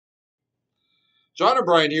John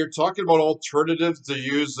O'Brien here talking about alternatives to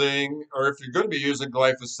using, or if you're going to be using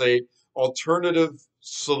glyphosate, alternative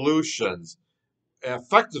solutions,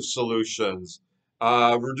 effective solutions,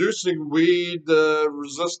 reducing weed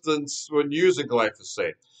resistance when using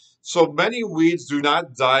glyphosate. So many weeds do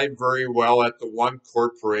not die very well at the 1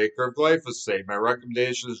 quart per acre of glyphosate. My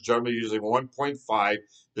recommendation is generally using 1.5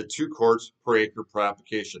 to 2 quarts per acre per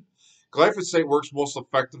application. Glyphosate works most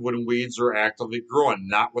effective when weeds are actively growing,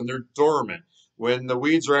 not when they're dormant. When the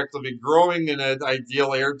weeds are actively growing, and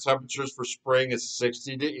ideal air temperatures for spraying is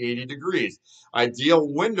 60 to 80 degrees.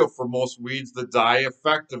 Ideal window for most weeds to die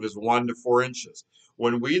effective is 1 to 4 inches.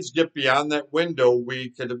 When weeds get beyond that window, we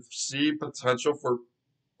can see potential for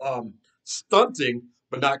stunting,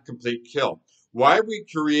 but not complete kill. Why we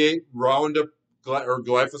create Roundup or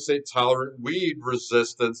glyphosate tolerant weed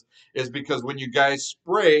resistance is because when you guys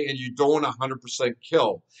spray and you don't 100%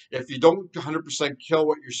 kill, if you don't 100% kill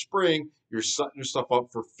what you're spraying, you're setting yourself up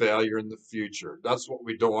for failure in the future. That's what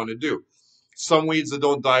we don't want to do. Some weeds that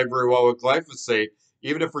don't die very well with glyphosate,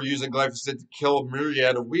 even if we're using glyphosate to kill a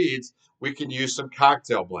myriad of weeds, we can use some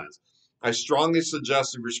cocktail blends. I strongly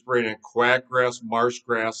suggest if you're spraying in quackgrass, marsh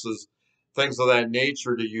grasses, things of that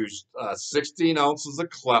nature, to use 16 ounces of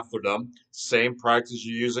clethodim, same practice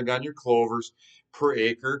you're using on your clovers, per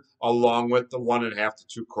acre, along with the 1.5 to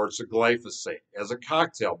 2 quarts of glyphosate as a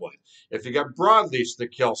cocktail blend. If you got broadleaves to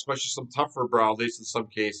kill, especially some tougher broadleaves in some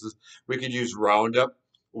cases, we could use Roundup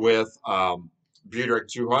with Butyric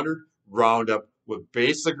 200, Roundup with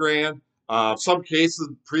Basagran. Some cases,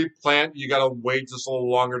 pre-plant, you got to wait just a little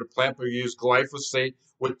longer to plant, but you use glyphosate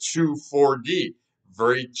with 2,4-D.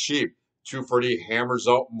 Very cheap. 2,4-D hammers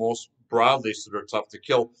out most broadleaves that are tough to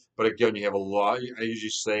kill. But again, you have a lot. I usually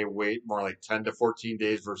say wait more like 10 to 14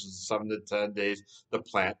 days versus 7 to 10 days to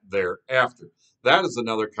plant thereafter. That is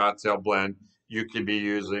another cocktail blend you can be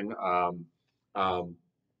using um,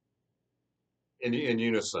 in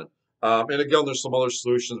unison. And again, there's some other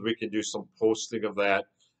solutions. We can do some posting of that.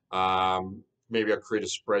 Maybe I'll create a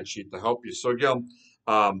spreadsheet to help you. So again,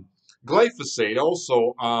 um, glyphosate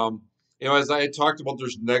also, as I talked about,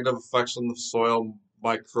 there's negative effects on the soil,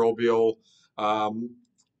 microbial um,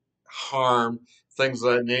 harm, things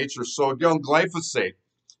of that nature. So again, glyphosate.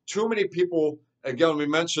 Too many people, again, we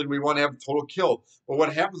mentioned we want to have a total kill. But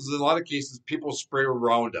what happens is in a lot of cases, people spray with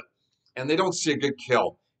Roundup and they don't see a good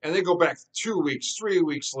kill. And they go back 2 weeks, 3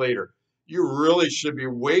 weeks later. You really should be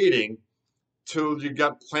waiting till you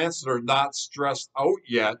got plants that are not stressed out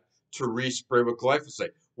yet to respray with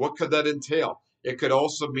glyphosate. What could that entail? It could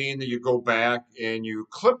also mean that you go back and you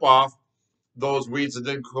clip off those weeds that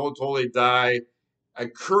didn't totally die,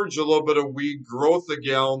 encourage a little bit of weed growth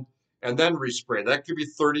again, and then respray. That could be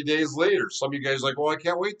 30 days later. Some of you guys are like, well, I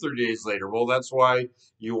can't wait 30 days later. Well, that's why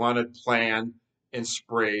you want to plan and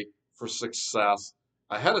spray for success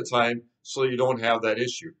ahead of time so you don't have that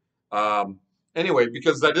issue. Um, anyway,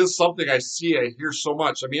 because that is something I hear so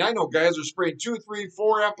much. I mean, I know guys are spraying 2, 3,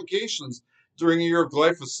 4 applications during a year of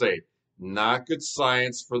glyphosate. Not good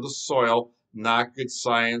science for the soil, not good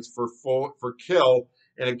science for kill.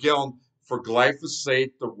 And again, for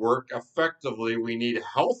glyphosate to work effectively, we need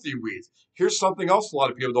healthy weeds. Here's something else a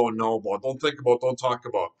lot of people don't know about, don't think about, don't talk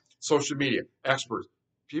about. Social media, experts,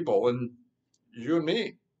 people, and you and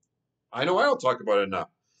me. I know I don't talk about it enough.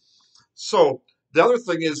 So the other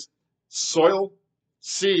thing is soil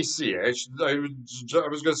CEC. I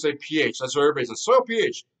was going to say pH. That's what everybody says. Soil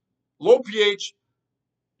pH. Low pH,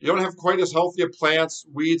 you don't have quite as healthy of plants,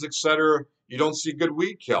 weeds, etc. You don't see good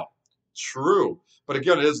weed kill. True. But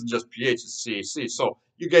again, it isn't just pH, it's CAC. So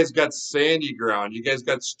you guys got sandy ground. You guys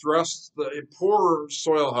got stress, poor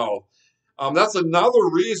soil health. That's another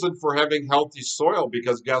reason for having healthy soil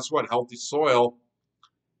because guess what? Healthy soil,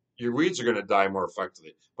 your weeds are going to die more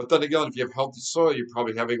effectively. But then again, if you have healthy soil, you're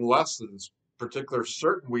probably having less than particular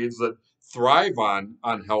certain weeds that thrive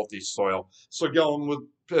on healthy soil. So again, with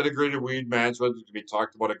integrated weed management, it can be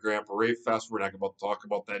talked about at Grandpa Ray Fest. We're not going to talk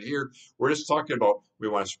about that here. We're just talking about we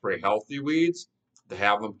want to spray healthy weeds to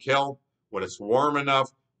have them kill when it's warm enough,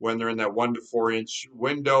 when they're in that 1 to 4 inch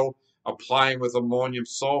window, applying with ammonium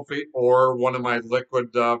sulfate or one of my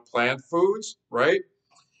liquid plant foods, right?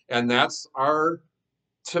 And that's our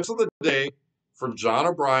tips of the day from John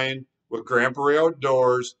O'Brien with Grandpa Ray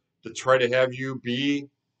Outdoors to try to have you be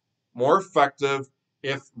more effective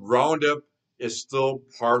if Roundup is still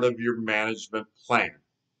part of your management plan.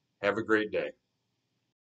 Have a great day.